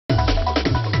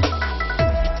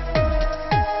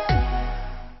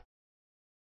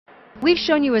We've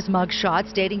shown you his mug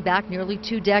shots dating back nearly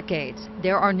 2 decades.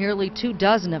 There are nearly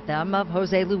 24 of them of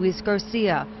Jose Luis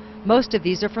Garcia. Most of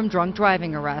these are from drunk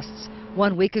driving arrests.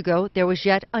 1 week ago, there was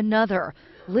yet another.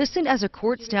 Listen as a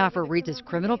court staffer reads his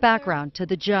criminal background to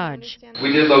the judge.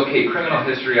 We did locate criminal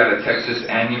history out of Texas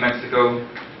and New Mexico,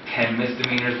 10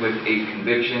 misdemeanors with 8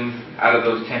 convictions. Out of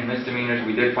those 10 misdemeanors,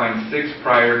 we did find 6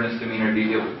 prior misdemeanor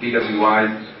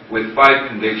DWIs with 5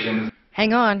 convictions.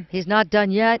 Hang on, he's not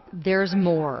done yet. There's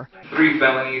more. 3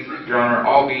 felonies, Your Honor,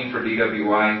 all being for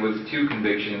DWI with 2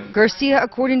 convictions. Garcia,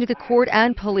 according to the court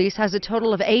and police, has a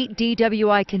total of 8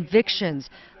 DWI convictions.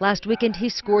 Last weekend, he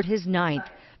scored his 9th.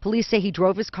 Police say he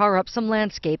drove his car up some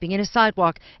landscaping in a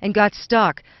sidewalk and got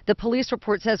stuck. The police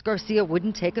report says Garcia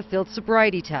wouldn't take a field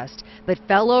sobriety test, but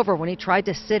fell over when he tried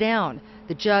to sit down.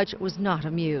 The judge was not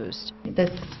amused. This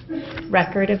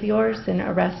record of yours and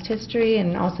arrest history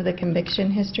and also the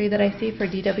conviction history that I see for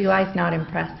DWI is not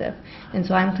impressive. And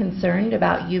so I'm concerned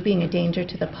about you being a danger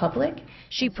to the public.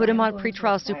 She put him on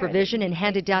pretrial supervision and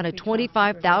handed down a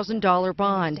 $25,000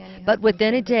 bond. But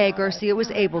within a day, Garcia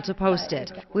was able to post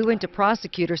it. We went to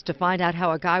prosecutors to find out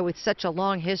how a guy with such a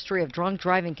long history of drunk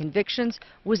driving convictions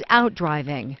was out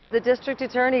driving. The district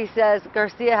attorney says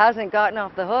Garcia hasn't gotten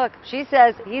off the hook. She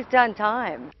says he's done time.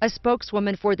 A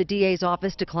spokeswoman for the DA's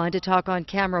office declined to talk on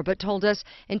camera, but told us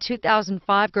in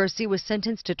 2005 Garcia was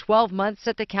sentenced to 12 months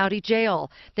at the county jail.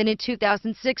 Then in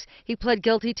 2006 he pled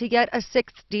guilty to yet a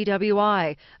 6th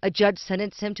DWI. A judge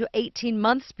sentenced him to 18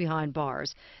 months behind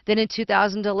bars. Then in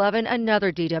 2011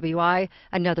 another DWI,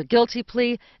 another guilty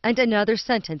plea, and another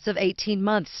sentence of 18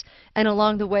 months. And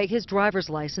along the way his driver's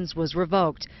license was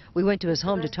revoked. We went to his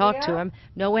home to talk to him.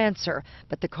 No answer.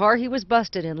 But the car he was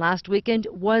busted in last weekend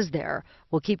was there.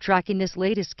 We'll keep tracking this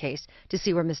latest case to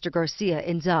see where Mr. Garcia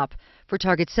ends up. For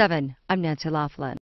Target 7, I'm Nancy Laughlin.